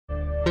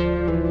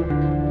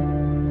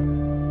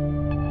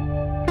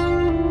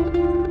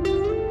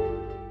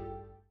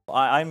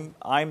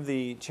I'm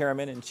the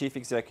chairman and chief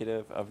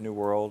executive of New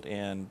World,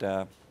 and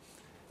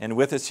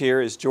with us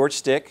here is George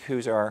Stick,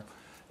 who's our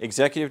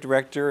executive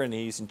director, and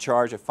he's in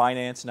charge of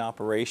finance and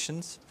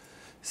operations.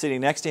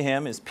 Sitting next to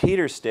him is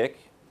Peter Stick,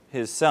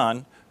 his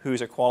son,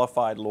 who's a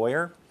qualified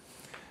lawyer.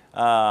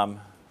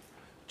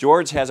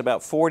 George has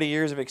about 40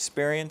 years of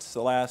experience.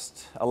 The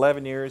last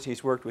 11 years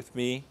he's worked with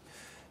me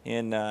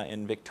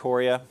in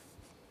Victoria,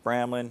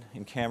 Bramlin,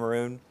 in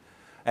Cameroon,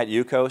 at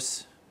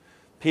UCOS.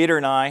 Peter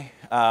and I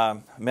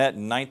met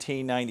in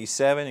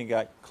 1997 and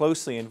got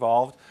closely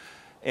involved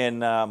in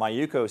my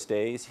UCOS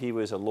days. He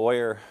was a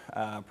lawyer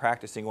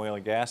practicing oil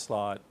and gas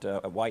law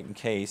at White &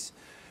 Case.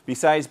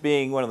 Besides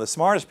being one of the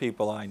smartest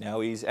people I know,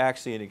 he's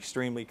actually an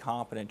extremely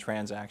competent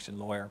transaction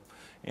lawyer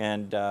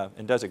and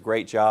does a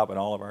great job in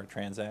all of our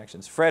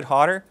transactions. Fred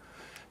Hodder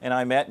and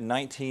I met in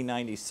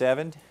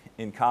 1997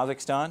 in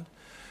Kazakhstan.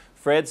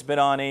 Fred's been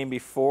on AIM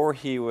before.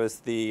 He was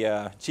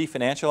the chief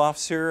financial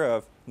officer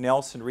of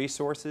Nelson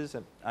Resources,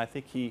 and I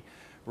think he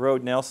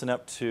rode Nelson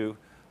up to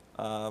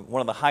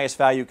one of the highest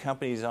value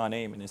companies on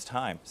AIM in his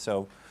time.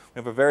 So we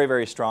have a very,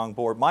 very strong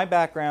board. My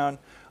background,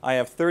 I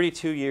have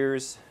 32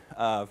 years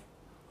of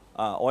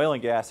oil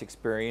and gas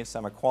experience.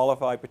 I'm a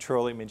qualified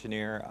petroleum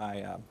engineer.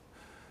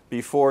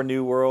 Before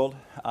New World,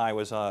 I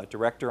was a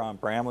director on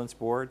Bramlin's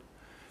board.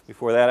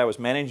 Before that, I was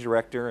managing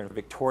director in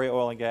Victoria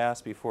Oil and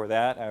Gas. Before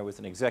that, I was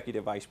an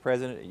executive vice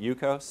president at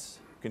UCOS,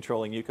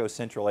 controlling UCOS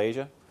Central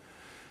Asia.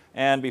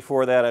 And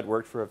before that, I'd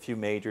worked for a few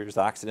majors,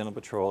 Occidental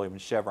Petroleum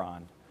and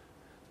Chevron,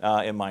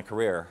 in my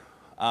career.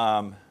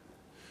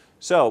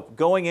 So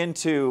going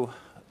into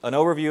an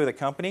overview of the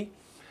company,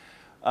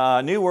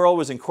 New World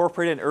was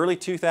incorporated in early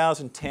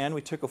 2010.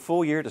 We took a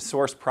full year to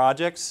source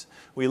projects.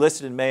 We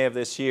listed in May of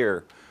this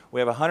year. We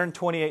have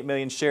 128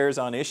 million shares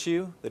on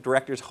issue. The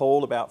directors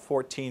hold about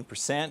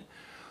 14%.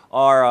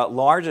 Our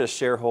largest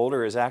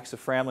shareholder is AXA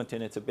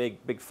Framlington. It's a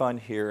big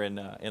fund here in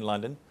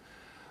London.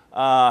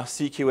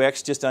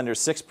 CQX just under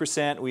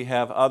 6%. We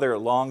have other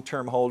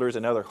long-term holders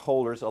and other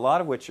holders, a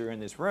lot of which are in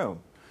this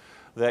room,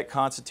 that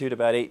constitute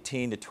about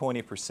 18 to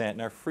 20%,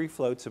 and our free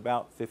float's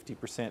about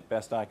 50%,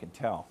 best I can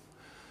tell.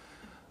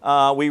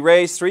 We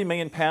raised £3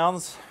 million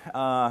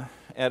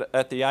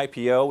at the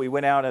IPO. We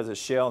went out as a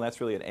shell, and that's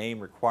really an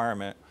AIM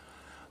requirement.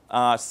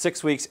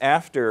 6 weeks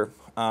after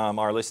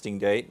our listing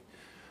date,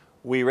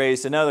 we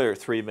raised another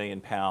 £3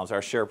 million.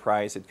 Our share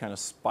price had kind of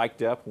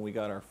spiked up when we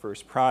got our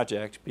first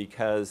project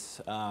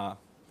because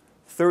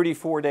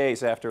 34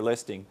 days after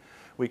listing,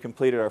 we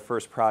completed our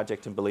first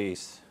project in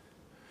Belize.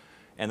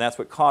 And that's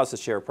what caused the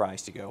share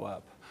price to go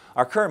up.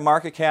 Our current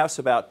market cap's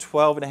about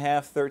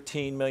 12.5,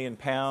 13 million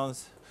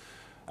pounds.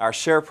 Our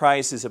share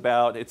price is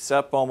it's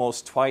up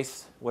almost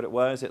twice what it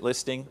was at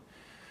listing.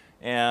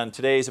 And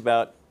today's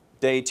about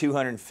day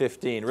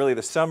 215. Really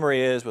the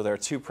summary is with our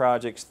two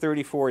projects,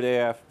 34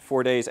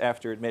 days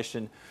after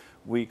admission,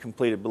 we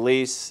completed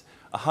Belize.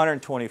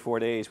 124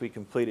 days we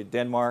completed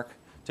Denmark.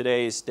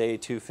 Today's day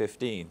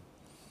 215.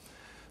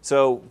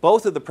 So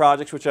both of the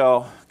projects, which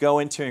I'll go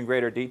into in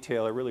greater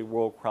detail, are really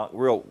world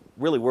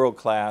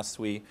class.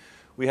 We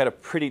had a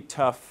pretty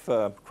tough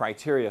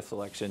criteria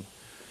selection.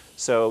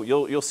 So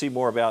you'll see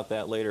more about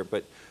that later.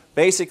 But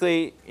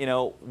basically, you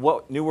know,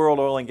 what New World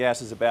Oil and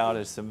Gas is about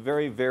is some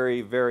very,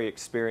 very, very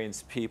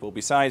experienced people.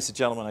 Besides the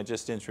gentleman I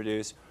just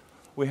introduced,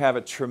 we have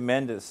a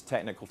tremendous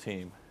technical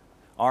team.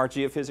 Our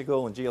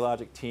geophysical and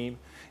geologic team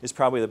is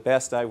probably the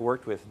best I've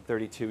worked with in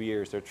 32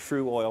 years. They're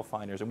true oil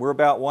finders. And we're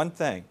about one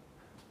thing,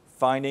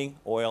 finding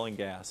oil and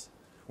gas.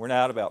 We're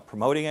not about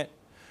promoting it.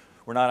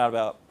 We're not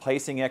about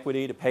placing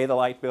equity to pay the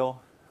light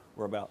bill.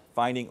 We're about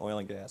finding oil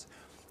and gas.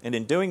 And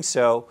in doing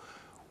so,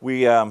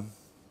 we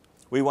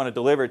want to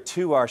deliver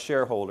to our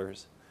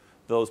shareholders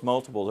those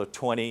multiples of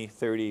 20,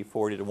 30,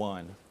 40 to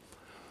 1.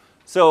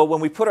 So when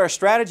we put our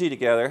strategy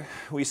together,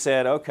 we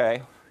said,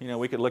 okay, you know,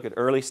 we could look at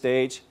early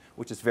stage,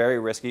 which is very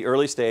risky,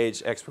 early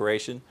stage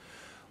exploration,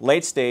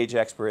 late stage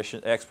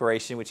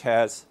exploration, which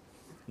has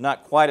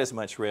not quite as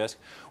much risk.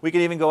 We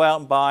could even go out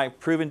and buy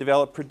proven,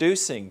 developed,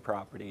 producing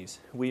properties.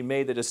 We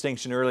made the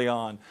distinction early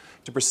on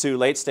to pursue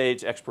late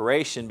stage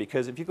exploration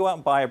because if you go out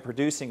and buy a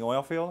producing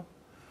oil field,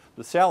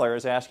 the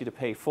sellers ask you to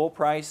pay full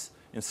price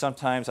and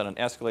sometimes on an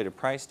escalated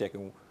price stick.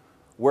 And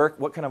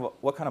what kind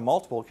of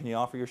multiple can you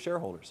offer your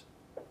shareholders?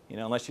 You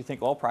know, unless you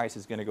think oil price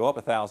is going to go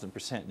up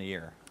 1,000% in a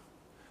year.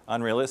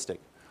 Unrealistic.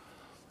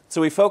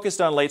 So we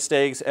focused on late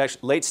stage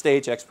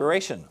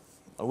exploration.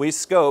 We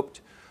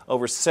scoped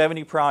over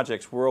 70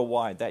 projects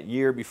worldwide that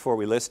year before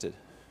we listed.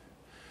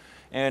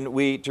 And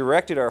we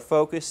directed our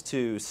focus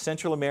to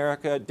Central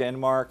America,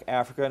 Denmark,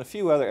 Africa, and a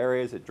few other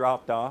areas that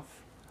dropped off.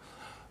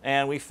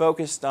 And we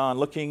focused on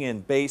looking in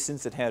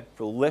basins that had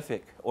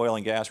prolific oil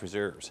and gas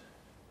reserves.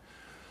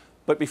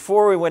 But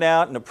before we went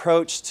out and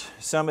approached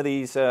some of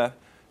these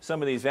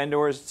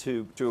vendors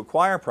to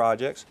acquire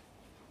projects,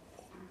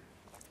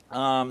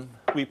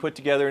 we put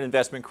together an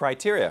investment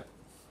criteria.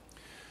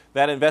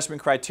 That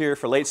investment criteria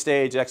for late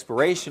stage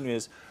exploration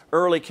is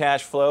early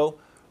cash flow,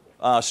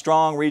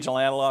 strong regional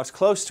analogs,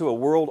 close to a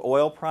world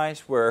oil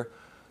price where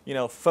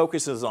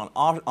focuses on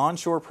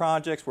onshore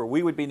projects where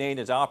we would be named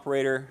as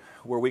operator,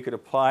 where we could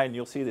apply, and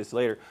you'll see this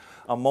later,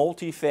 a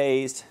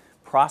multi-phased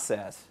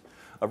process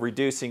of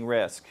reducing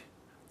risk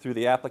through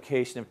the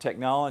application of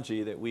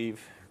technology that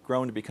we've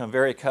grown to become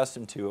very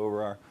accustomed to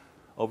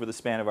over the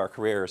span of our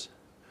careers.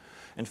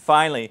 And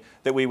finally,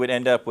 that we would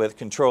end up with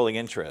controlling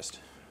interest.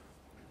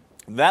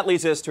 And that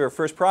leads us to our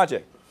first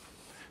project,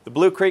 the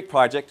Blue Creek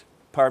project,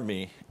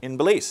 in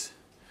Belize.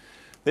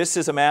 This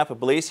is a map of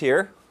Belize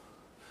here.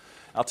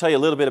 I'll tell you a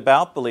little bit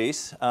about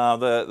Belize.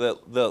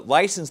 The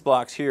license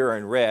blocks here are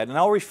in red, and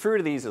I'll refer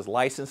to these as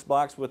license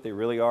blocks. What they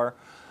really are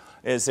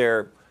is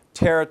they're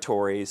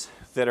territories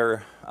that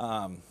are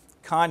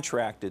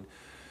contracted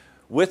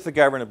with the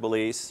government of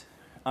Belize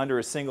under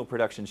a single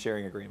production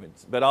sharing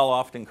agreement, but I'll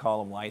often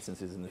call them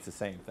licenses, and it's the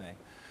same thing.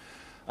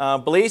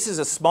 Belize is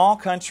a small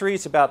country.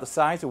 It's about the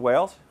size of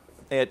Wales.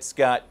 It's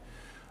got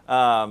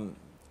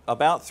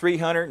about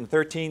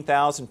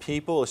 313,000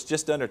 people. It's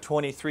just under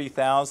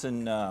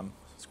 23,000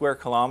 square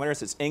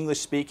kilometers. It's English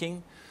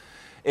speaking.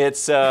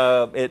 Its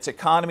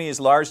economy is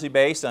largely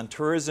based on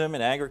tourism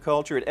and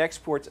agriculture. It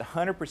exports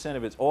 100%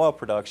 of its oil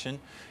production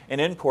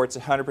and imports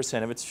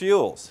 100% of its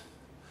fuels.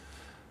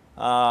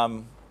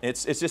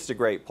 It's just a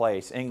great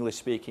place. English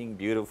speaking,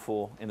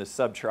 beautiful, in the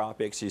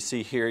subtropics. You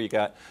see here you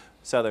got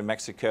southern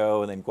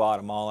Mexico and then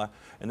Guatemala,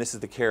 and this is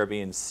the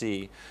Caribbean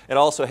Sea. It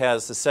also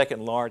has the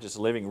second largest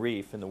living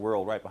reef in the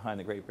world right behind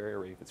the Great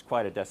Barrier Reef. It's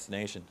quite a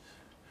destination.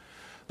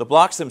 The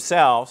blocks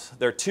themselves,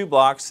 there are two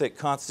blocks that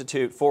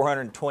constitute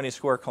 420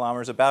 square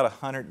kilometers, about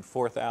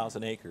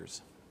 104,000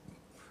 acres.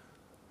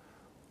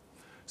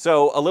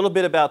 So a little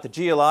bit about the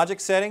geologic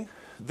setting.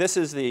 This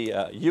is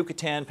the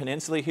Yucatan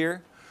Peninsula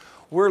here.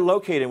 We're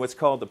located in what's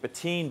called the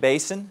Petén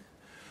Basin.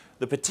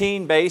 The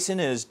Petén Basin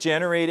has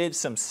generated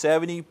some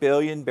 70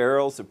 billion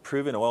barrels of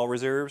proven oil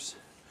reserves.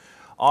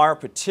 Our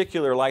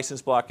particular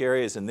license block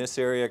area is in this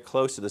area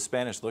close to the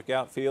Spanish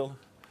Lookout field.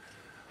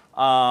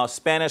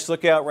 Spanish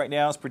Lookout right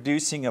now is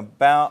producing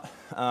about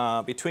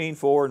between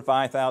 4,000 and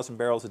 5,000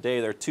 barrels a day.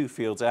 There are two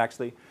fields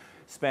actually,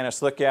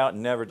 Spanish Lookout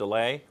and Never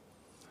Delay.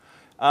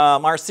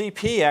 Our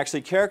CP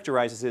actually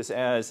characterizes this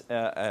as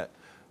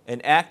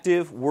an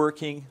active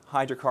working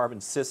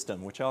hydrocarbon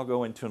system, which I'll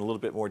go into in a little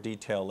bit more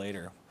detail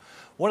later.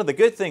 One of the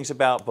good things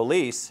about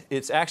Belize,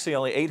 it's actually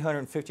only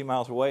 850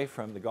 miles away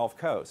from the Gulf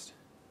Coast.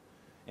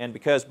 And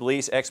because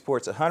Belize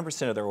exports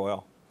 100% of their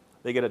oil,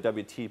 they get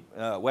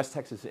a West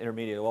Texas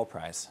Intermediate oil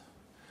price.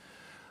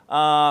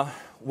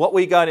 What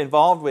we got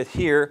involved with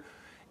here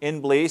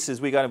in Belize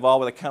is we got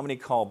involved with a company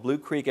called Blue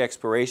Creek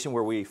Exploration,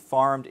 where we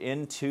farmed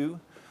into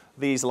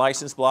these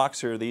license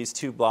blocks, or these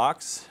two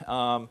blocks.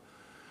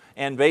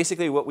 And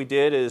basically what we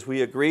did is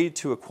we agreed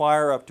to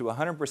acquire up to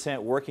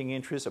 100% working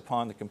interest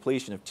upon the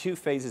completion of 2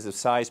 phases of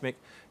seismic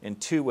and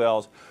 2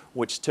 wells,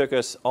 which took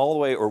us all the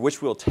way, or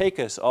which will take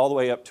us all the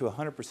way up to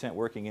 100%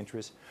 working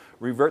interest,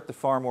 revert the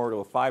farm over to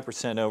a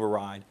 5%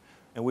 override,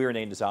 and we were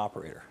named as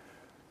operator.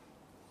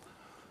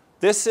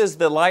 This is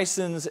the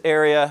license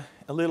area,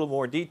 a little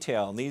more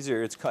detail. And this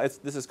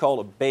is called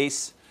a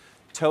base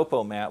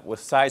topo map with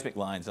seismic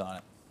lines on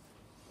it.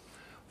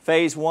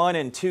 Phase 1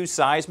 and 2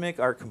 seismic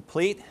are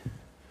complete.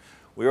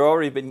 We've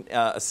already been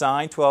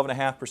assigned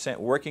 12.5%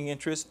 working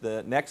interest.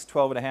 The next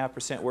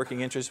 12.5% working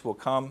interest will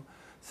come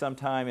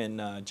sometime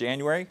in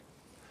January.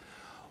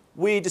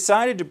 We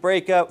decided to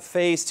break up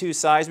Phase 2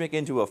 seismic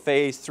into a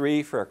Phase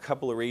 3 for a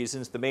couple of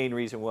reasons. The main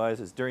reason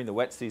was during the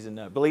wet season,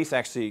 Belize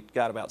actually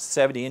got about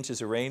 70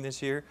 inches of rain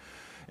this year,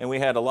 and we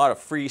had a lot of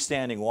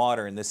freestanding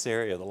water in this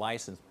area of the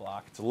license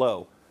block. It's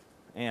low.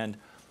 And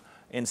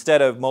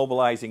instead of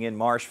mobilizing in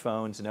marsh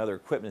phones and other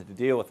equipment to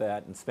deal with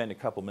that and spend a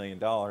couple $1 million,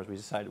 we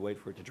decided to wait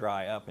for it to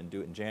dry up and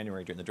do it in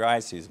January during the dry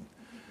season.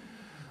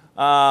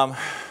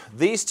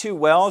 These 2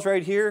 wells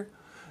right here,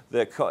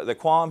 the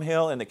Quam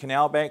Hill and the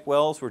Canal Bank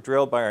wells, were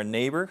drilled by our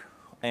neighbor,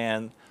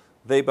 and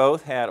they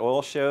both had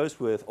oil shows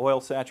with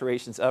oil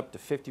saturations up to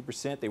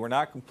 50%. They were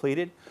not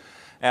completed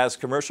as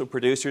commercial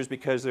producers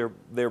because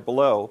they're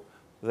low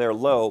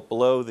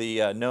below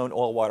the known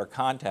oil water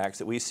contacts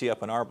that we see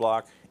up in our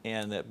block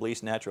and that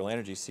Belize Natural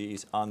Energy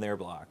sees on their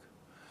block.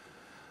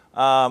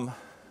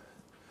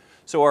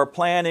 So our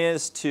plan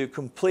is to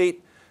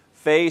complete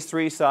Phase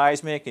 3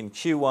 seismic in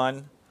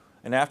Q1,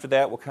 and after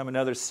that will come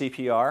another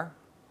CPR,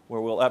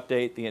 where we'll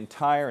update the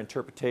entire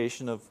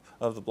interpretation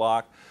of the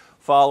block,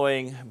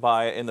 following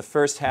by, in the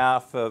first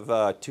half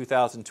of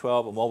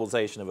 2012, a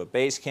mobilization of a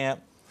base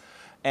camp,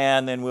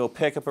 and then we'll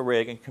pick up a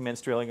rig and commence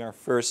drilling our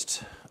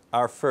first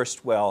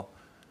well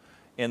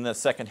in the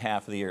second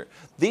half of the year.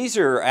 These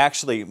are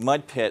actually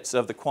mud pits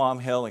of the Quam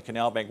Hill and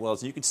Canal Bank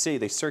wells. You can see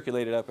they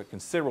circulated up a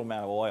considerable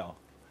amount of oil.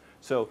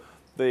 So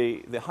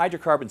the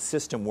hydrocarbon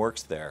system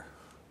works there.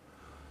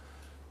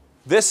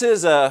 This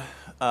is a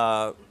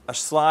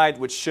slide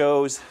which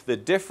shows the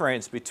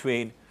difference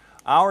between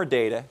our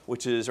data,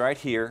 which is right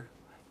here,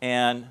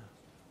 and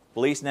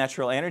Belize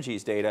Natural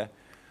Energy's data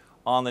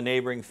on the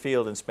neighboring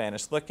field in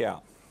Spanish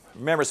Lookout.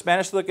 Remember,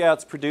 Spanish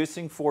Lookout's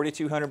producing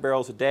 4,200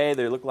 barrels a day.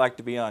 They look like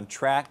to be on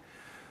track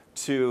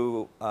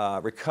to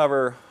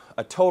recover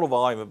a total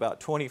volume of about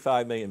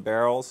 25 million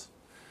barrels.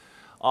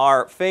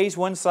 Our phase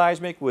 1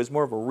 seismic was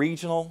more of a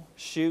regional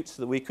shoot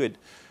so that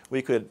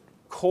we could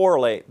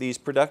correlate these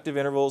productive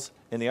intervals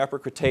in the Upper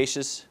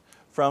Cretaceous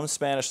from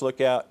Spanish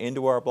Lookout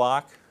into our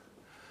block,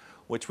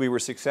 which we were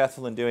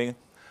successful in doing.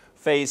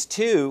 Phase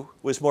 2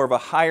 was more of a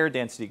higher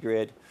density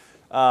grid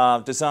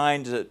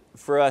designed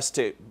for us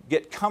to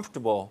get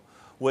comfortable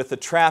with the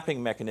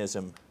trapping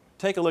mechanism.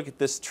 Take a look at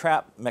this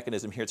trap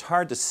mechanism here. It's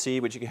hard to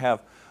see, but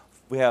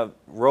we have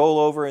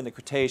rollover in the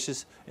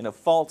Cretaceous in a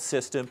fault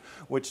system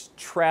which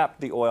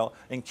trapped the oil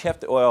and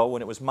kept the oil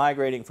when it was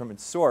migrating from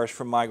its source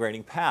from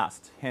migrating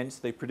past. Hence,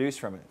 they produce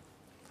from it.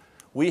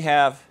 We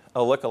have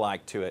a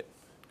lookalike to it.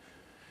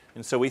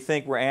 And so we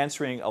think we're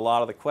answering a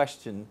lot of the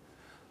questions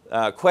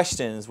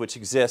which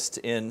exist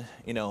in,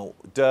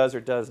 does or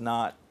does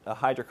not a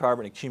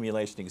hydrocarbon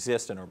accumulation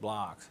exist in our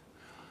blocks.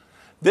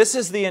 This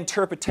is the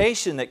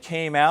interpretation that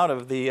came out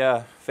of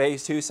the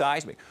phase 2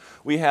 seismic.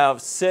 We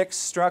have 6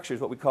 structures,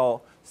 what we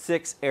call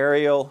 6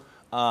 aerial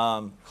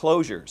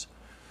closures.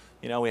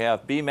 We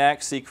have B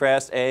max, C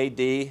crest, A,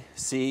 D,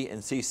 C,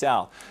 and C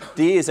south.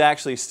 D is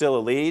actually still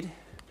a lead,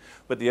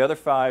 but the other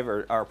 5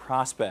 are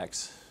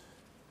prospects.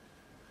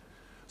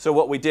 So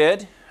what we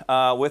did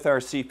with our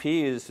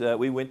CP is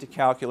we went to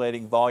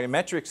calculating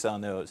volumetrics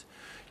on those,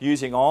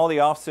 using all the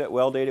offset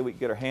well data we could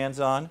get our hands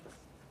on,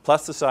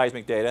 plus the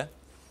seismic data.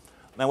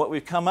 Now what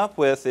we've come up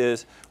with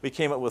is we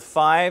came up with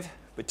 5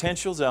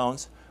 potential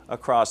zones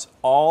across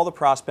all the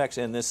prospects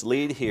in this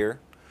lead here.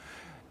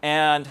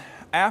 And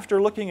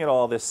after looking at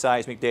all this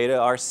seismic data,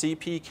 our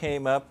CP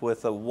came up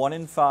with a 1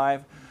 in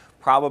 5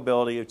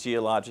 probability of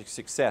geologic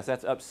success.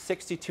 That's up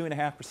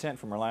 62.5%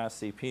 from our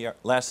last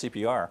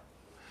CPR.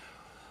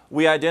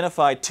 We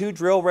identified 2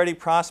 drill-ready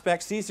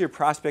prospects. These are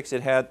prospects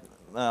that had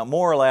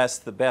more or less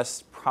the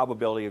best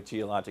probability of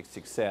geologic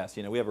success.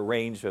 We have a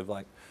range of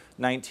like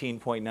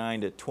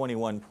 19.9 to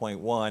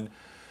 21.1,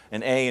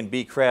 and A and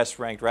B crest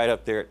ranked right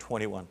up there at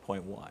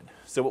 21.1.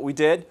 So what we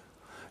did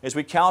is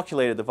we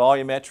calculated the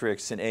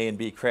volumetrics in A and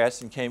B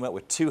crest and came up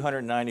with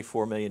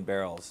 294 million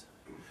barrels.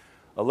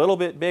 A little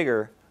bit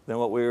bigger than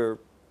what we were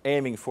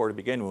aiming for to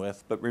begin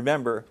with, but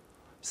remember,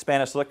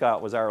 Spanish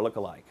Lookout was our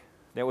lookalike.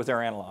 That was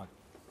our analog.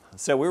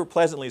 So we were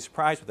pleasantly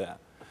surprised with that.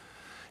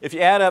 If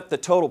you add up the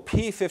total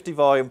P50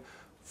 volume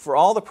for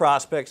all the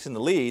prospects in the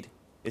lead,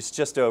 it's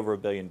just over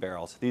 1 billion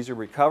barrels. These are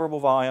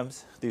recoverable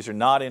volumes. These are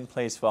not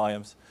in-place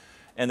volumes.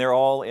 And they're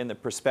all in the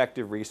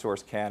prospective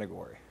resource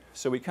category.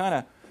 So we kind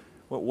of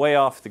went way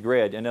off the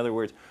grid. In other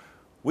words,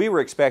 we were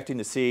expecting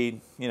to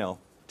see,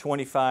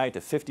 25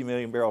 to 50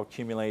 million barrel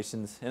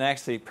accumulations. And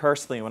actually,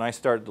 personally, when I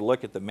started to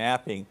look at the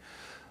mapping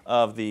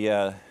of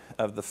the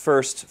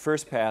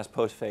first pass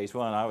post phase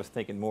 1, I was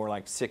thinking more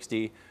like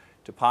 60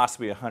 to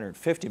possibly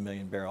 150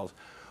 million barrels.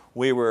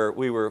 We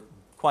were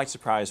quite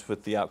surprised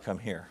with the outcome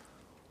here.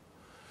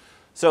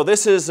 So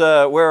this is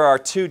where our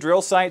 2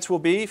 drill sites will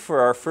be for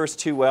our first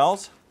 2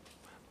 wells.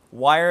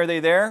 Why are they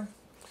there?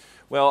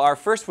 Well, our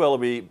first well will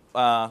be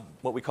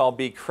what we call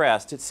B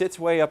crest. It sits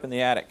way up in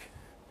the attic.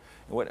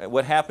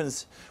 What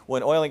happens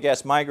when oil and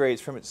gas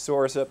migrates from its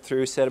source up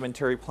through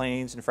sedimentary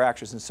plains and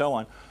fractures and so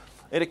on,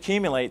 it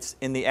accumulates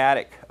in the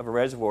attic of a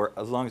reservoir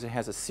as long as it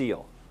has a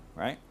seal,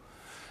 right?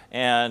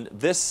 And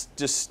this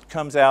just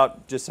comes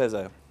out just as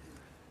a,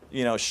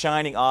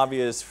 shining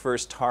obvious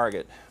first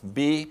target.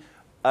 B,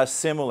 a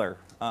similar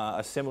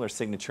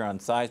signature on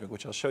seismic,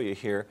 which I'll show you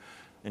here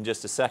in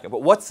just a second.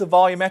 But what's the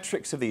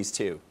volumetrics of these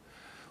 2?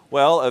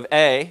 Well, of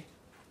A,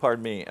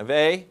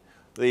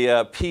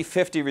 the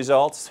P50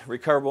 results,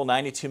 recoverable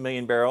 92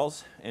 million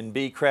barrels, and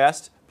B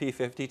crest,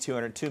 P50,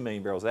 202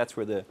 million barrels. That's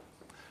where the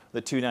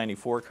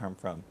 294 come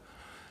from.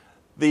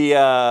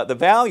 The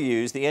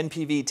values, the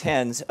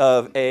NPV10s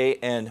of A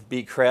and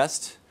B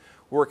crest,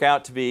 work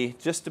out to be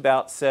just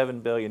about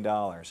 $7 billion.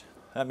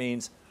 That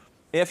means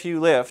if you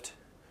lift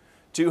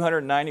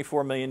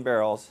 294 million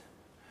barrels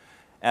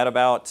at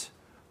about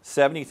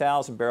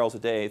 70,000 barrels a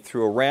day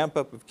through a ramp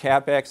up of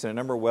CapEx and a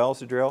number of wells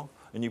to drill,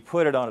 and you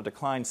put it on a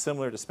decline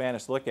similar to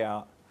Spanish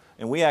Lookout,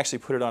 and we actually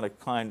put it on a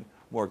decline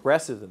more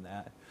aggressive than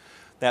that,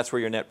 that's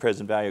where your net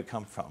present value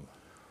comes from.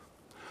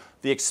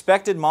 The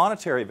expected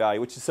monetary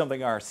value, which is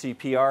something our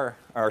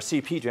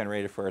CP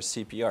generated for our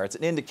CPR, it's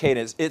an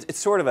indicator. It's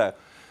sort of a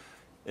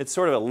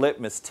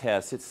litmus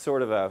test. It's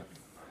sort of a,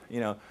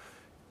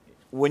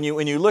 when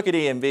you look at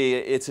EMV,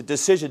 it's a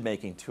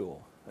decision-making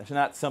tool. It's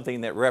not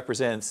something that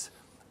represents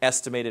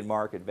estimated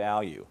market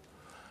value.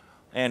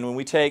 And when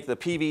we take the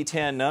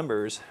PV10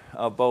 numbers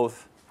of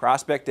both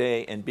prospect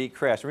A and B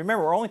crest,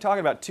 remember we're only talking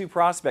about 2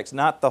 prospects,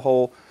 not the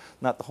whole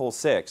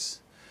 6.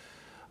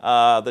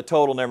 The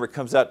total number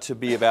comes out to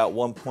be about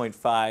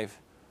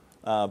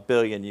 1.5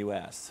 billion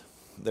US.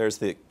 There's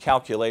the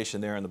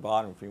calculation there on the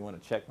bottom if you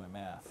want to check my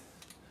math.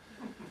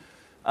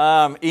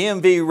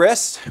 EMV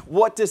risk,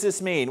 what does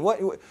this mean?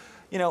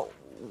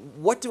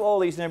 What do all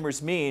these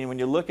numbers mean when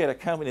you look at a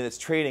company that's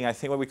trading, I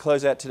think when we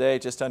close out today,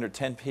 just under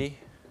 10p?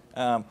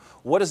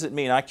 What does it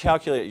mean? I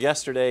calculated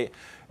yesterday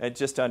at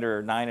just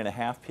under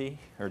 9.5p,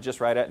 or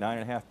just right at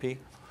 9.5p.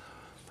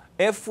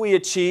 If we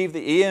achieve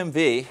the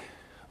EMV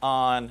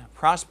on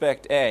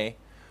Prospect A,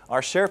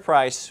 our share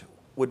price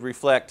would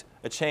reflect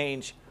a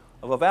change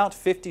of about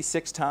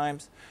 56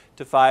 times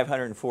to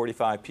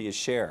 545p a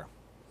share.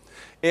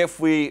 If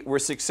we were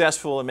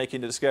successful in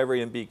making the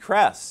discovery in B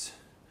Crest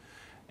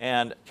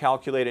and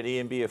calculated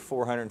EMB of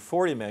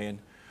 440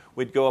 million,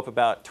 we'd go up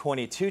about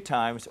 22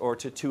 times or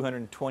to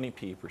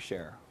 220p per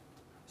share.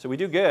 So we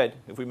do good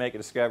if we make a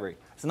discovery.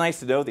 It's nice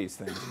to know these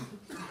things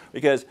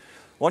because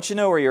once you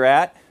know where you're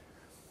at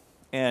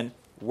and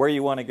where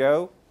you want to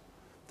go,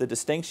 the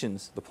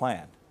distinction's the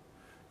plan.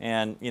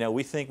 And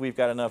we think we've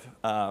got enough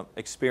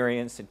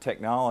experience and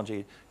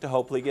technology to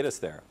hopefully get us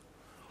there.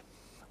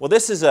 Well,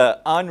 this is an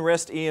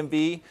unrisked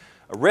EMV.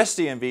 A risked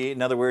EMV,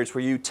 in other words,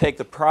 where you take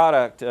the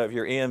product of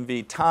your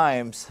EMV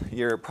times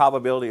your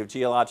probability of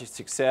geologic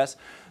success.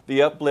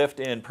 The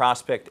uplift in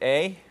Prospect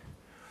A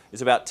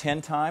is about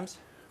 10 times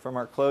from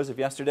our close of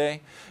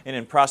yesterday, and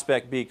in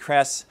Prospect B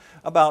Crest,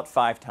 about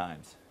 5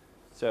 times.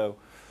 So,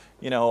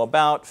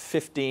 about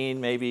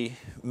 15,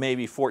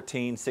 maybe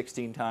 14,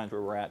 16 times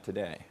where we're at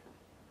today.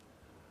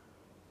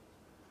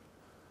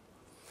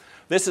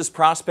 This is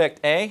Prospect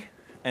A,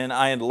 and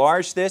I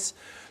enlarged this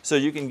so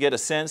you can get a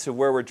sense of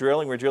where we're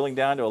drilling. We're drilling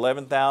down to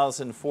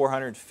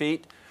 11,400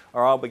 feet.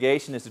 Our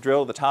obligation is to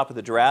drill at the top of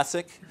the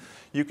Jurassic.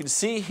 You can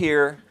see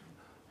here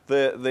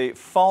the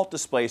fault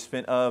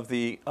displacement of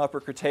the upper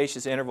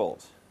Cretaceous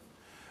intervals.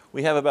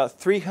 We have about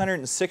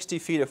 360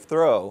 feet of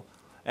throw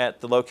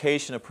at the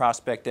location of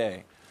Prospect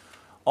A.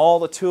 All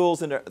the tools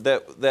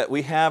that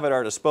we have at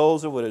our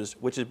disposal,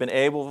 which has been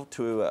able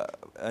to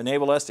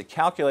enable us to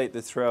calculate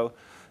this throw,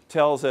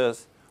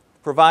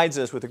 provides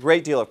us with a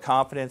great deal of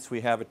confidence.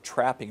 We have a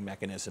trapping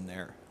mechanism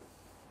there.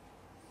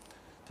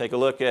 Take a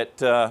look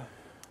at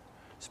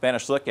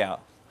Spanish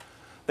Lookout.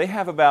 They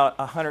have about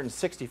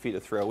 160 feet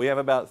of throw. We have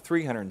about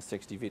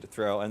 360 feet of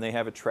throw, and they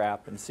have a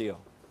trap and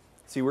seal.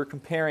 See, we're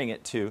comparing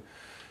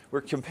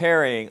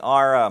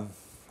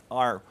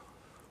our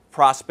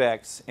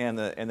prospects and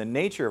the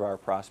nature of our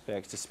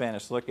prospects to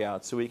Spanish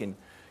Lookout, so we can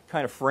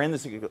kind of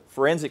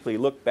forensically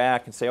look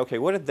back and say, okay,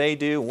 what did they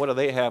do, and what do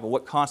they have, and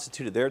what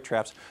constituted their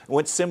traps, and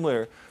what's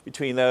similar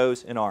between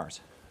those and ours.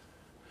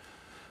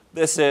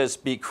 This is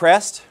B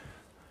Crest.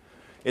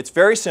 It's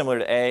very similar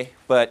to A,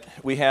 but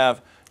we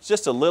have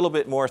just a little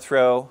bit more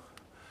throw,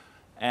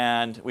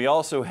 and we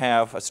also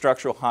have a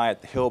structural high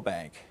at the hill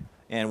bank,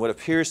 and what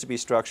appears to be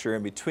structure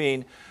in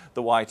between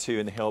the Y2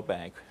 and the hill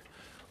bank.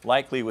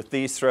 Likely with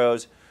these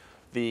throws,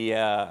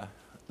 we'll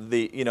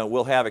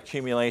have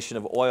accumulation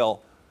of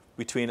oil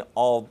between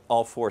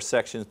all 4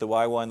 sections, the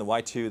Y1, the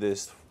Y2,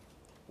 this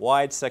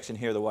wide section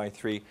here, the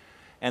Y3,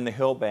 and the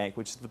hill bank,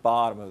 which is the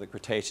bottom of the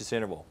Cretaceous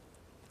interval.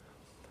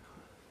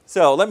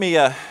 So let me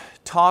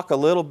talk a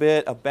little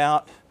bit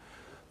about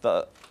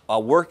a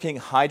working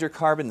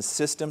hydrocarbon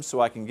system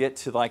so I can get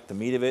to the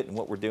meat of it and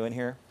what we're doing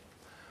here.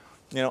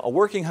 A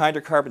working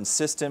hydrocarbon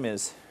system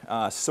is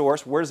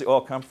source. Where does the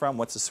oil come from?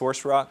 What's the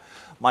source rock?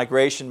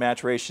 Migration,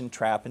 maturation,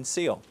 trap, and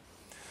seal.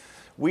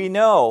 We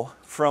know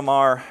from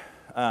our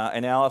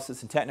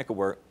analysis and technical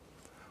work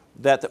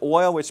that the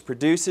oil which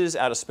produces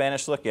out of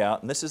Spanish Lookout,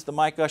 and this is the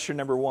Mike Usher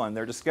 #1,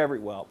 their discovery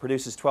well,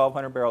 produces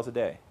 1,200 barrels a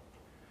day.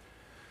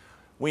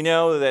 We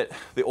know that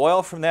the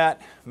oil from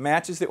that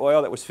matches the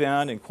oil that was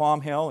found in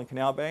Quam Hill and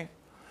Canal Bay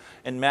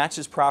and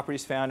matches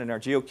properties found in our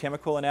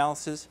geochemical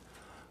analysis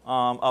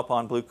up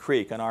on Blue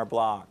Creek on our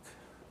block.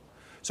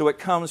 So it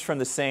comes from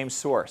the same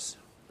source.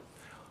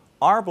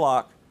 Our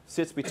block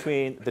sits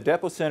between the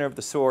depot center of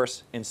the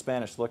source and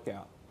Spanish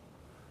Lookout.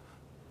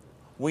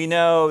 We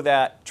know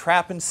that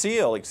trap and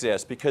seal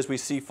exists because we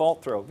see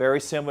fault throw, very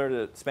similar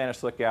to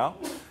Spanish Lookout,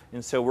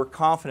 and so we're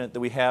confident that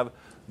we have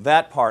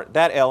that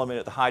element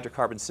of the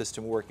hydrocarbon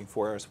system working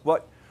for us.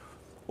 What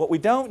we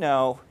don't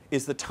know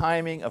is the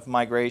timing of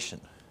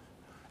migration.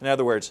 In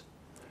other words,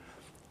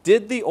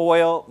 did the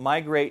oil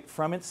migrate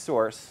from its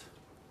source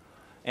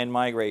and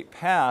migrate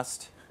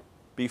past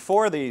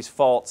before these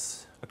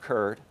faults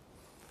occurred,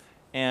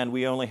 and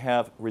we only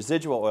have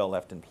residual oil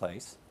left in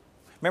place?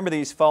 Remember,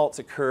 these faults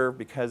occur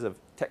because of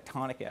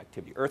tectonic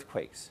activity,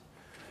 earthquakes.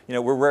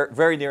 We're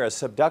very near a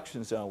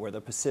subduction zone where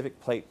the Pacific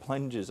plate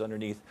plunges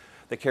underneath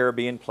the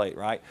Caribbean plate,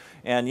 right?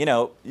 And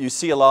you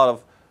see a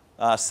lot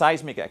of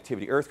seismic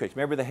activity, earthquakes.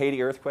 Remember the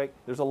Haiti earthquake?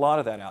 There's a lot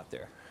of that out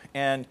there.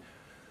 And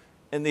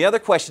the other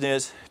question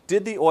is,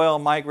 did the oil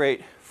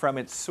migrate from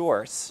its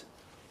source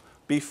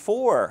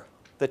before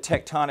the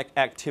tectonic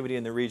activity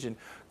in the region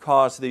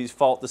caused these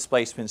fault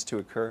displacements to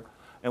occur,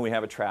 and we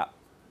have a trap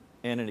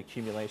and an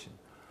accumulation?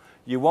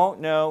 You won't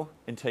know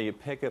until you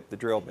pick up the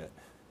drill bit.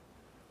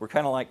 We're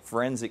kind of like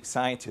forensic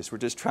scientists. We're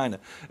just trying to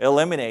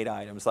eliminate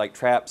items like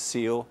trap,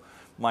 seal,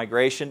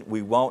 migration.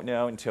 We won't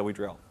know until we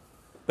drill.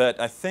 But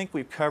I think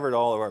we've covered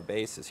all of our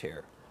bases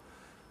here.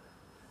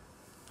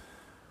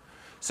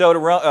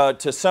 So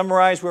to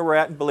summarize where we're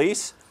at in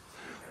Belize,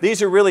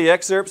 These are really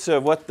excerpts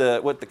of what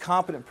the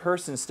competent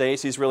person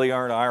states. These really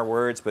aren't our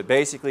words, but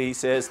basically he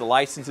says the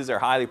licenses are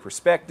highly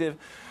prospective.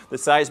 The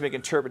seismic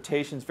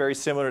interpretation is very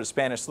similar to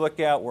Spanish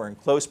Lookout. We're in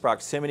close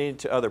proximity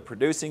to other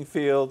producing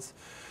fields.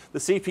 The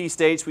CP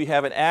states we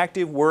have an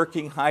active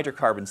working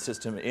hydrocarbon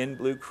system in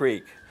Blue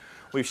Creek.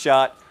 We've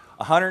shot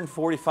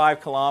 145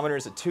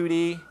 kilometers of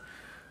 2D.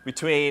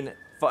 Between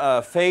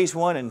phase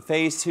 1 and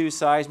phase 2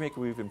 seismic,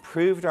 we've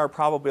improved our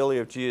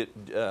probability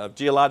of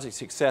geologic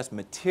success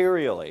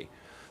materially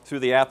through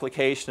the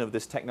application of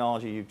this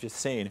technology you've just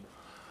seen.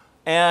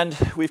 And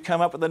we've come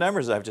up with the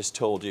numbers I've just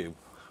told you.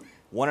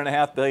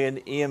 1.5 billion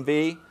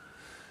EMV,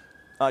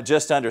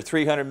 just under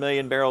 300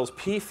 million barrels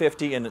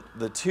P50 in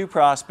the 2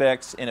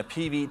 prospects, and a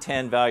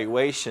PV10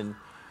 valuation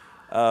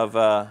of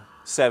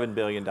 $7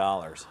 billion.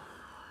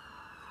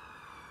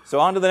 So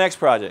on to the next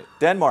project,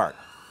 Denmark.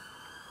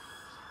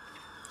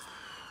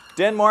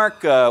 Denmark,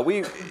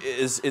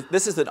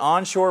 this is an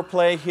onshore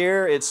play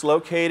here. It's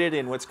located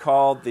in what's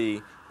called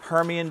the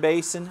Permian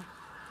Basin.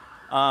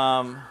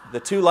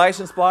 The 2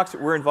 license blocks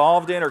that we're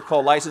involved in are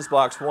called license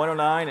blocks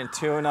 109 and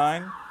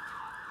 209. There's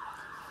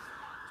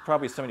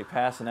probably somebody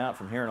passing out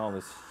from hearing all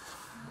this.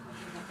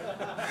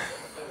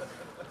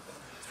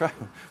 It's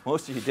probably,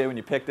 most of you did when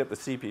you picked up the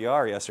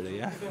CPR yesterday,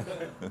 yeah?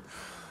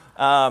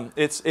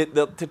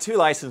 The 2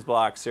 license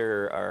blocks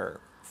are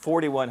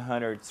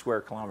 4,100 square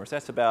kilometers.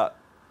 That's about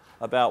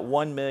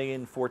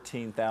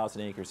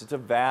 1,014,000 acres. It's a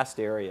vast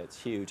area.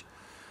 It's huge.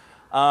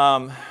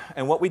 And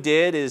what we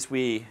did is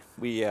we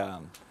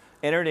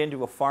entered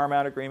into a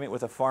farm-out agreement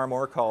with a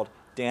farmer called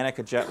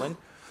Danica Jutland,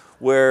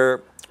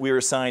 where we were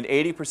assigned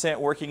 80%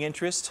 working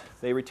interest.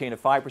 They retain a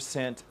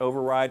 5%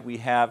 override. We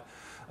have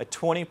a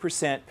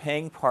 20%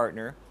 paying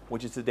partner,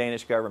 which is the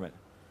Danish government.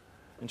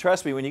 And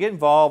trust me, when you get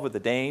involved with the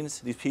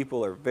Danes, these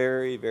people are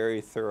very, very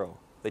thorough.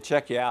 They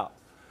check you out.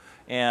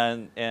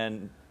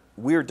 And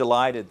we're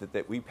delighted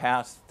that we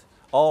passed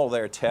all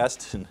their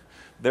tests, and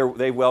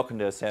they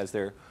welcomed us as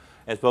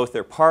both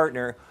their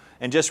partner,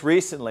 and just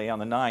recently, on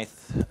the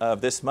 9th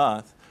of this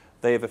month,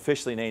 they have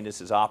officially named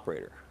us as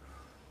operator.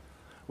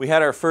 We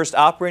had our first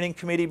operating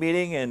committee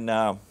meeting in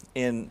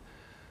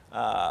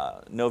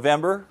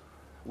November.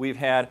 We've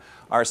had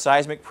our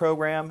seismic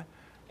program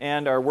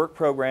and our work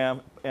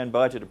program and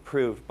budget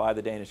approved by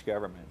the Danish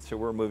government, so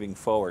we're moving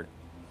forward.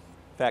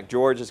 In fact,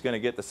 George is going to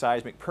get the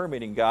seismic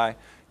permitting guy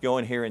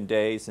going here in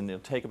days, and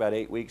it'll take about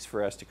 8 weeks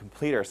for us to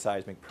complete our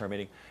seismic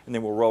permitting, and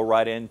then we'll roll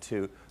right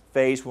into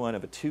phase 1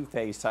 of a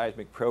 2-phase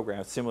seismic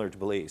program similar to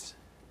Belize.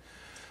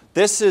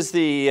 This is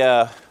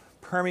the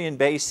Permian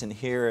Basin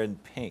here in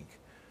pink.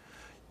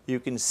 You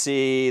can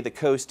see the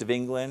coast of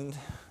England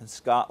and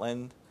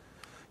Scotland.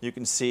 You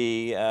can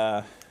see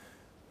you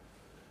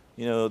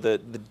know, the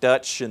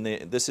Dutch, and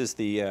this is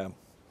the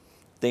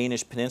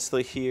Danish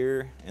peninsula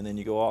here, and then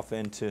you go off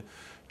into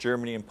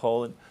Germany and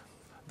Poland.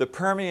 The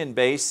Permian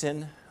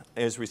Basin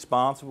is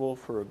responsible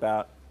for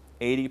about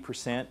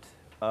 80%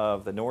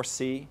 of the North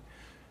Sea,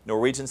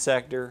 Norwegian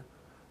sector,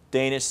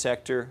 Danish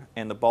sector,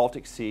 and the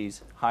Baltic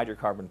Sea's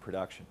hydrocarbon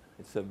production.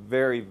 It's a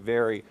very,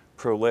 very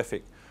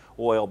prolific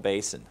oil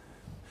basin.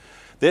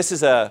 This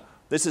is a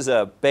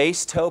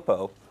base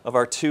topo of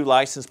our 2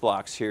 license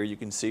blocks here. You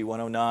can see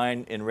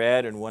 109 in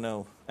red and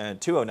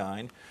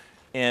 209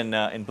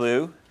 in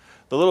blue.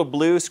 The little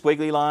blue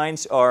squiggly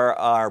lines are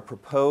our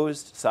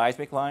proposed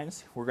seismic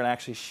lines. We're going to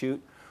actually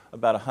shoot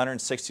about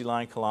 160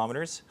 line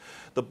kilometers.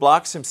 The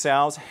blocks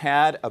themselves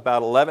had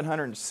about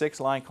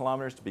 1,106 line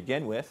kilometers to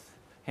begin with,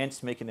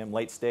 hence making them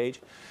late stage.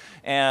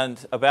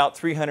 And about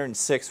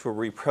 306 were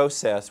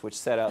reprocessed, which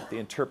set out the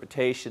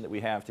interpretation that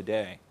we have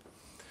today.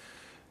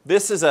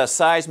 This is a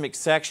seismic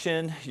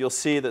section. You'll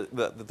see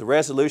that the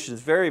resolution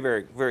is very,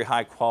 very, very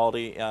high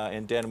quality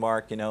in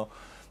Denmark. You know,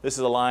 this is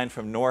a line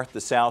from north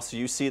to south, so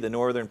you see the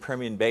northern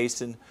Permian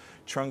Basin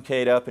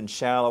truncate up and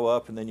shallow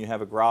up, and then you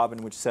have a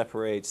graben which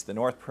separates the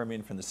North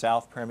Permian from the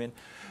South Permian.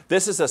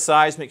 This is a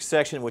seismic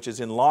section which is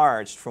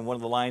enlarged from one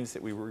of the lines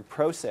that we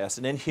reprocessed,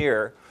 and in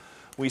here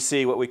we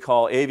see what we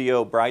call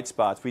AVO bright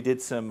spots. We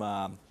did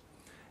some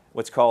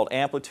what's called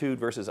amplitude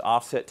versus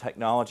offset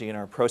technology in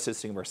our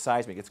processing of our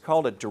seismic. It's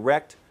called a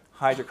direct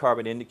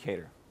hydrocarbon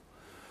indicator.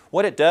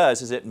 What it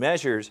does is it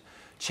measures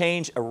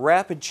a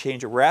rapid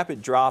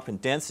drop in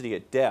density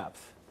at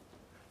depth,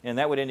 and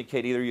that would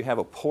indicate either you have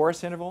a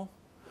porous interval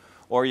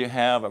or you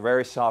have a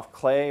very soft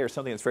clay or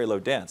something that's very low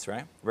dense,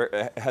 right?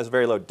 It has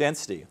very low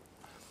density.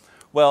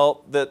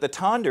 Well, the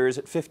Tonder is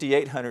at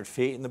 5,800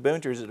 feet and the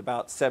Boonter is at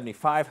about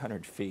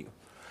 7,500 feet.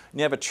 And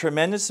you have a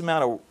tremendous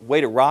amount of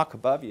weight of rock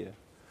above you.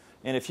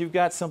 And if you've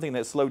got something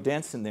that's low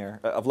density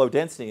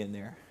in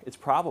there, it's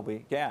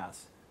probably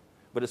gas.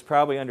 But it's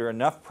probably under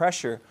enough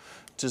pressure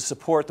to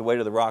support the weight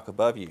of the rock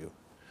above you.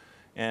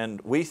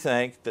 And we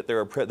think that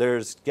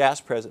there's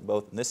gas present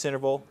both in this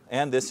interval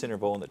and this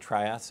interval in the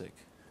Triassic.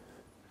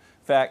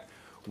 In fact,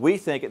 we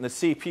think it, and the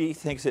CP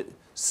thinks it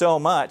so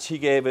much, he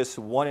gave us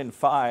 1 in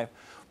 5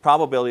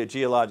 probability of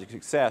geologic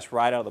success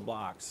right out of the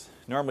blocks.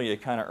 Normally you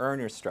kind of earn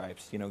your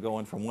stripes, you know,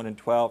 going from 1 in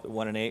 12 to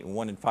 1 in 8 and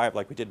 1 in 5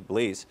 like we did in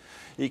Belize.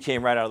 He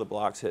came right out of the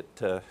blocks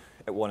at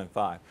at 1 and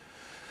 5.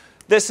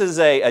 This is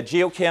a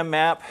geochem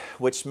map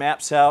which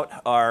maps out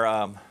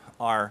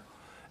our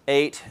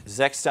 8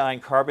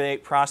 zechstein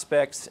carbonate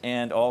prospects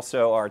and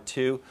also our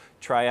 2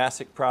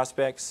 Triassic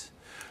prospects.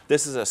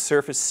 This is a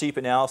surface seep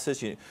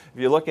analysis. If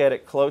you look at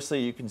it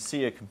closely, you can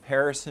see a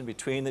comparison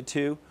between the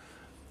two.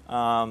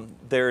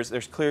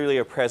 There's clearly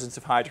a presence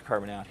of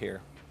hydrocarbon out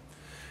here.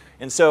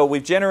 And so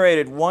we've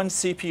generated 1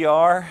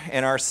 CPR,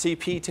 and our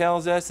CP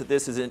tells us that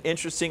this is an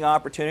interesting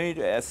opportunity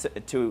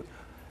to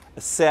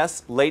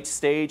assess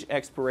late-stage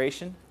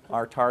exploration,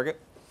 our target.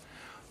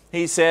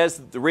 He says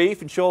that the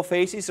reef and shoal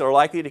facies are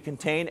likely to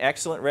contain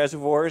excellent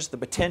reservoirs. The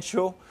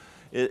potential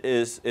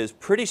is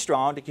pretty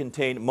strong to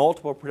contain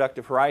multiple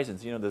productive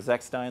horizons, you know, the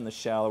zechstein, the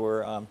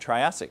shallower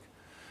Triassic.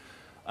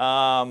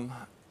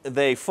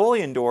 They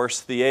fully endorse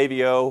the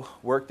AVO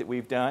work that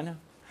we've done.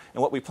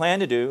 And what we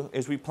plan to do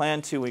is we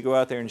go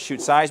out there and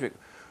shoot seismic,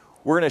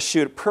 we're going to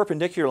shoot a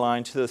perpendicular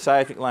line to the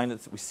seismic line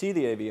that we see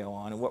the AVO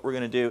on. And what we're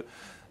going to do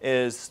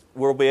is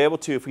we'll be able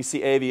to, if we see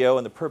AVO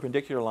in the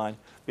perpendicular line,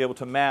 be able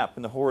to map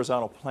in the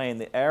horizontal plane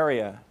the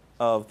area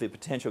of the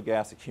potential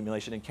gas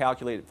accumulation and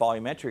calculate it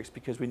volumetrics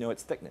because we know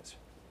its thickness.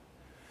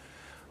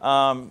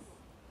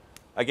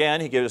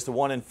 Again, he gives us the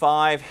 1 and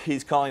 5.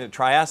 He's calling the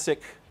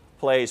Triassic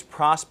plays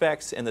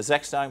prospects and the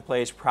zechstein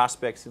plays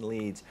prospects and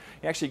leads.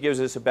 He actually gives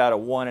us about a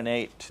 1 and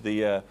 8 to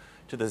the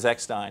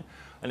zechstein.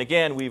 And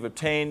again, we've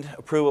obtained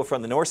approval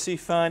from the North Sea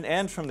Fund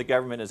and from the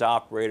government as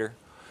operator,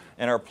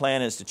 and our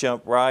plan is to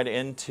jump right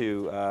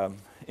into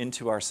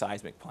our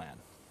seismic plan.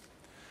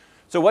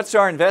 So what's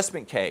our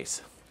investment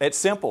case? It's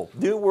simple.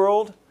 New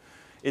World,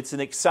 it's an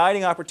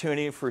exciting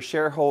opportunity for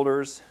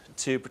shareholders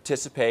to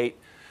participate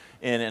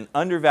in an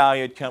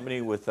undervalued company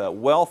with a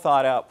well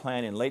thought out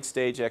plan in late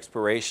stage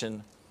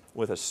exploration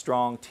with a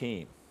strong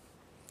team.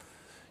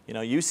 You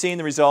know, you've seen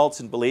the results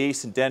in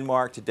Belize and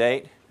Denmark to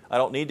date. I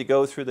don't need to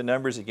go through the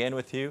numbers again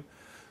with you,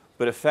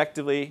 but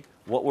effectively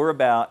what we're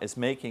about is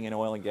making an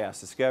oil and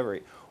gas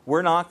discovery.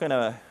 We're not going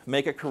to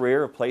make a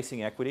career of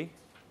placing equity.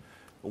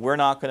 We're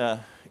not going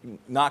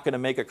to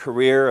make a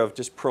career of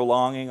just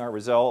prolonging our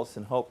results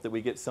and hope that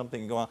we get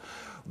something going on.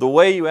 The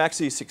way you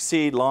actually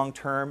succeed long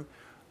term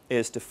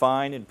is to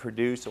find and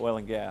produce oil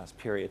and gas,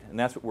 period. And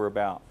that's what we're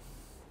about.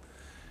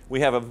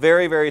 We have a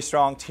very, very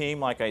strong team,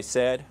 like I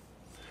said.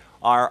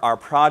 Our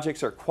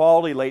projects are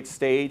quality late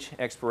stage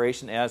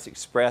exploration as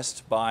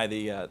expressed by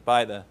the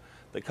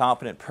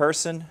competent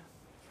person.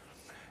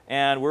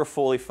 And we're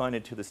fully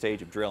funded to the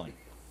stage of drilling.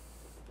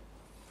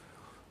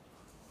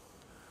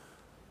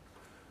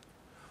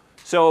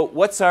 So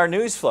what's our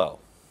news flow?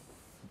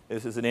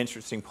 This is an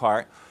interesting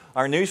part.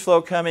 Our news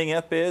flow coming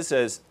up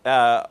is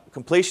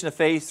completion of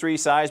Phase 3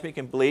 seismic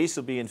in Belize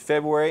will be in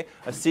February.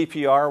 A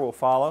CPR will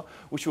follow,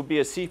 which will be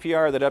a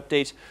CPR that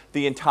updates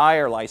the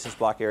entire license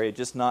block area,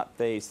 just not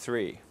Phase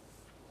 3.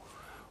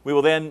 We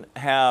will then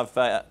have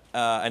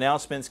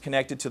announcements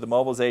connected to the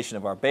mobilization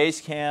of our base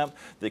camp,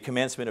 the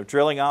commencement of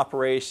drilling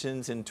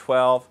operations in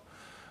 12.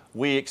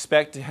 We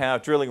expect to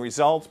have drilling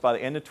results by the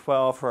end of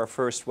 12 for our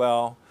first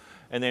well.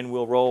 And then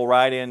we'll roll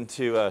right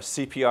into a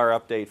CPR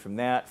update from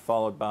that,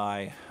 followed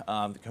by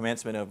the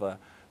commencement of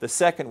the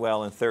second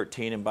well in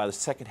 13. And by the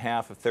second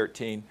half of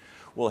 13,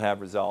 we'll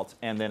have results,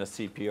 and then a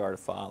CPR to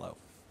follow.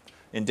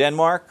 In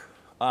Denmark,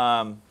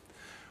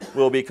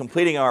 we'll be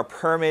completing our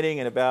permitting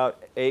in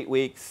about 8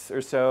 weeks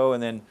or so,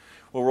 and then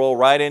we'll roll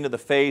right into the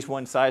Phase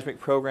 1 seismic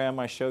program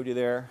I showed you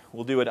there.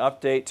 We'll do an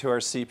update to our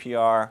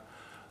CPR,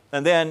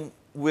 and then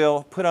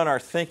we'll put on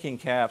our thinking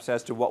caps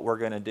as to what we're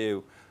going to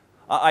do.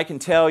 I can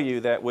tell you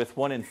that with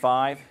 1 in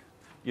 5,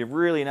 you're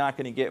really not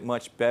going to get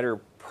much better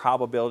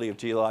probability of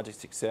geologic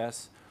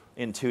success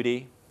in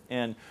 2D.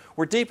 And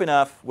we're deep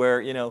enough where,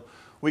 you know,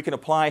 we can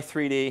apply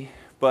 3D,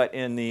 but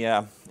in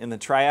the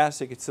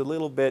Triassic, it's a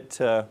little bit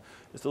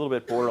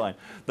borderline.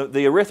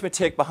 The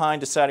arithmetic behind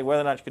deciding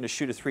whether or not you're going to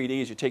shoot a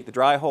 3D is you take the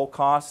dry hole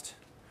cost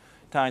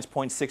times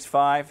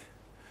 0.65,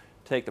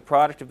 take the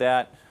product of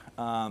that,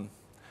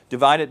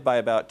 divided by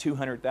about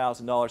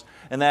 $200,000,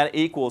 and that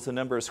equals the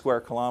number of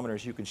square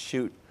kilometers you can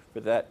shoot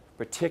for that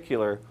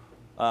particular,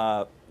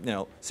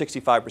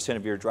 65%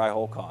 of your dry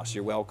hole costs,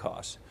 your well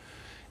costs.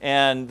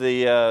 And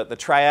the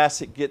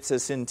Triassic gets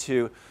us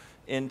into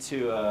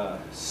a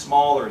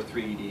smaller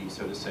 3D,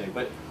 so to say.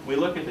 But we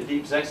look at the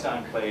deep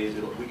zechstein plays,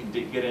 we can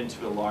get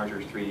into a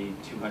larger 3D,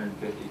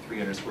 250,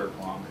 300 square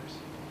kilometers.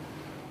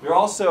 We're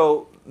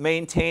also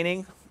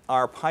maintaining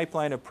our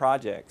pipeline of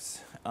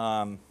projects.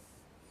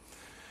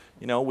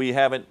 You know, we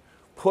haven't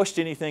pushed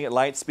anything at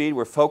light speed.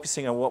 We're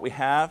focusing on what we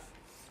have.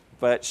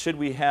 But should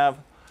we have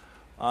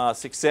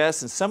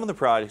success in some of the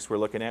projects we're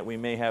looking at, we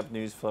may have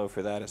news flow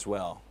for that as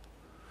well.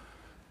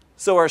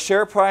 So our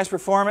share price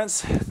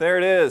performance, there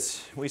it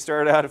is. We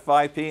started out at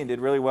 5p and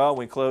did really well.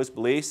 We closed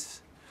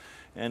Belize,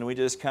 and we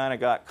just kind of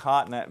got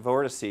caught in that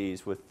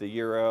vortices with the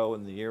euro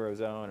and the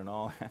eurozone and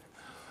all that.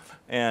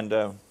 And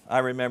I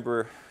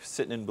remember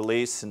sitting in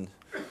Belize and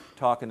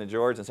talking to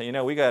George and saying, you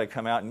know, we got to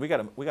come out and we got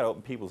to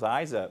open people's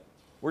eyes up.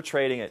 We're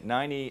trading at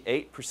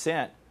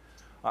 98%.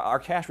 Our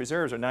cash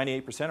reserves are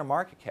 98% of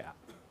market cap.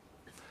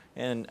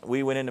 And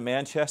we went into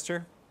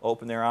Manchester,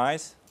 opened their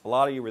eyes. A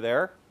lot of you were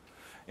there.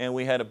 And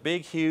we had a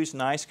big, huge,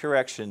 nice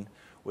correction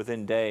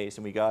within days,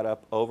 and we got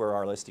up over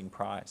our listing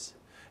price.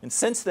 And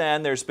since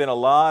then, there's been a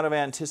lot of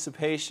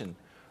anticipation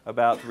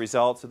about the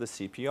results of the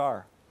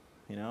CPR,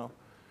 you know.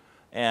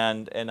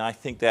 And I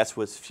think that's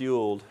what's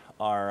fueled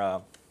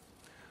our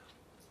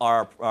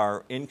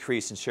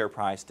increase in share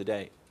price to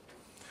date.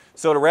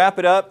 So to wrap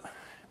it up,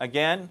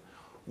 again,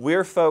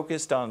 we're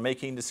focused on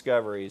making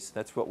discoveries.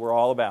 That's what we're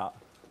all about.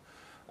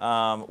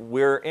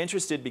 We're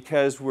interested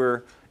because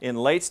we're in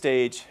late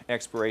stage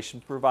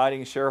exploration,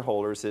 providing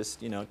shareholders this,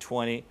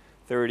 20,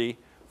 30,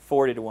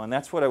 40 to 1.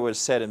 That's what I would have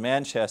said in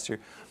Manchester.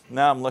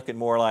 Now I'm looking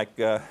more like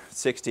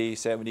 60,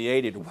 70,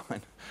 80 to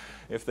 1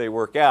 if they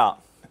work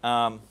out.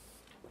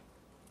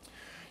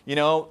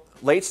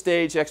 Late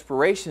stage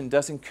exploration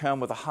doesn't come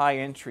with a high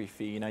entry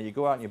fee. You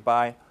go out and you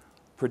buy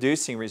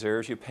producing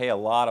reserves, you pay a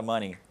lot of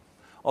money.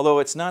 Although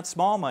it's not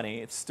small money,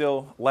 it's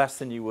still less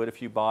than you would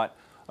if you bought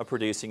a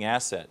producing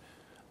asset.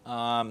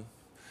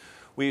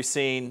 We've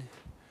seen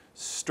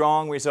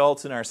strong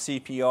results in our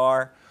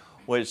CPR,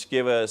 which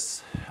give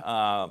us,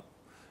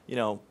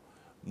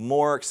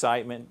 more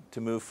excitement to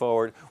move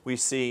forward. We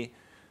see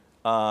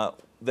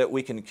that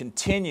we can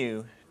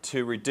continue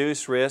to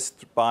reduce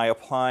risk by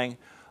applying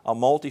a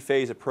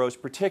multi-phase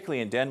approach, particularly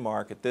in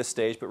Denmark at this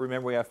stage. But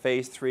remember, we have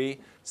phase 3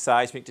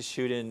 seismic to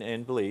shoot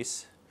in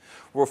Belize.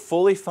 We're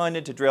fully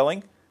funded to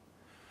drilling,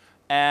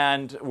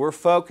 and we're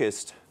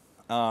focused.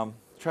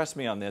 Trust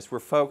me on this, we're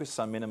focused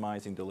on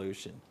minimizing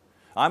dilution.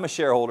 I'm a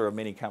shareholder of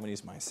many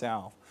companies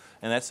myself,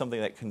 and that's something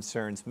that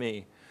concerns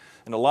me.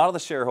 And a lot of the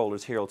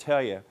shareholders here will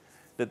tell you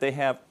that they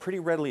have pretty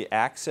ready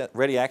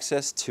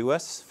access to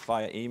us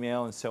via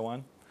email and so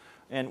on.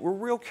 And we're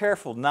real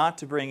careful not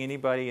to bring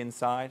anybody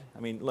inside. I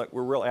mean, look,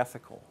 we're real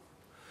ethical.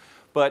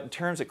 But in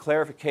terms of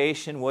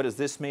clarification, what does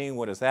this mean?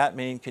 What does that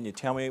mean? Can you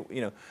tell me?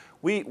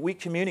 We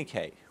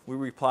communicate. We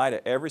reply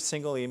to every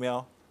single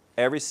email,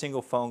 every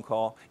single phone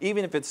call,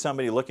 even if it's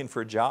somebody looking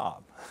for a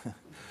job.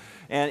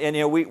 and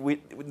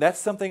that's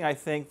something I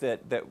think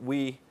that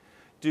we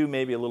do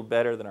maybe a little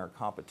better than our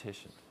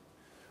competition.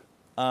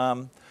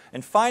 And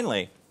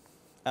finally,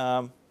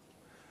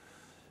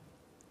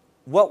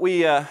 what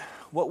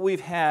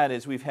we've had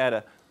is we've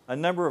had a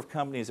number of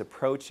companies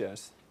approach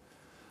us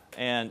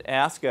and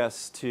ask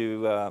us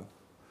to,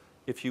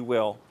 if you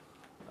will,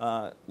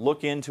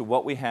 look into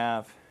what we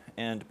have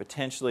and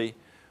potentially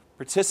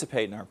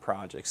participate in our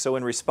projects. So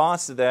in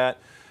response to that,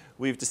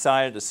 we've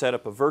decided to set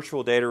up a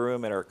virtual data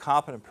room at our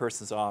competent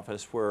person's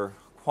office where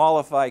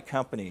qualified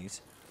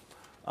companies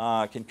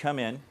can come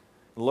in,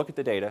 look at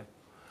the data,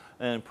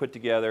 and put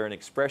together an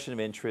expression of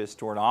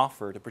interest or an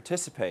offer to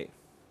participate.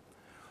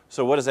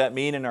 So what does that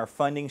mean in our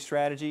funding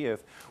strategy?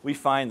 If we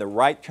find the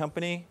right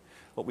company,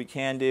 what we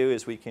can do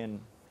is we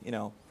can,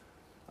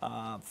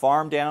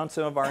 farm down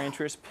some of our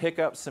interest, pick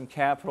up some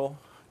capital,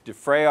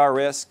 defray our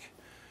risk,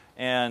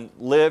 and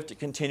live to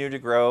continue to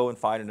grow and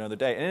find another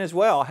day. And as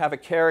well, have a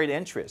carried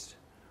interest,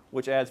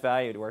 which adds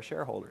value to our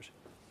shareholders.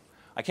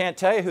 I can't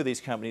tell you who these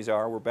companies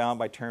are. We're bound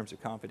by terms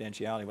of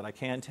confidentiality, but I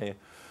can tell you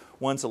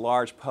one's a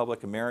large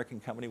public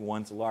American company,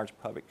 one's a large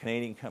public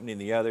Canadian company,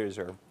 and the others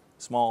are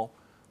small,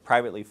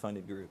 privately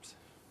funded groups.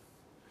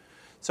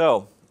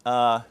 So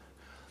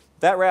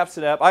that wraps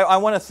it up. I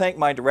want to thank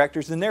my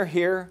directors, and they're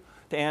here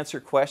to answer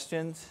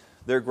questions.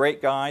 They're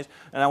great guys,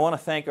 and I want to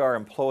thank our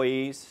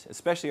employees,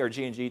 especially our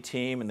G&G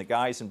team and the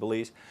guys in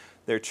Belize.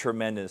 They're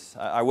tremendous.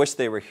 I wish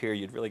they were here.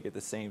 You'd really get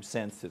the same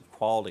sense of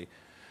quality.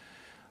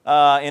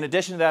 In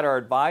addition to that, our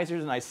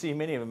advisors, and I see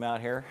many of them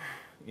out here,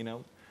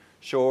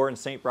 Shore and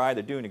St. Bride,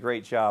 they're doing a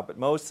great job. But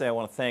mostly I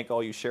want to thank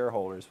all you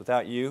shareholders.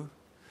 Without you,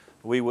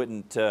 we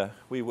wouldn't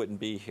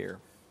be here.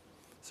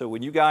 So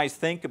when you guys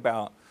think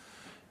about,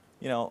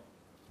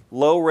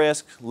 low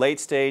risk, late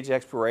stage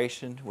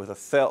exploration with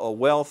a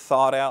well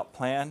thought out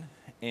plan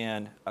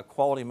and a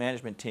quality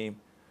management team,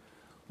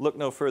 look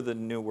no further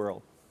than New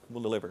World.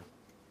 We'll deliver.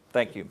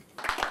 Thank you.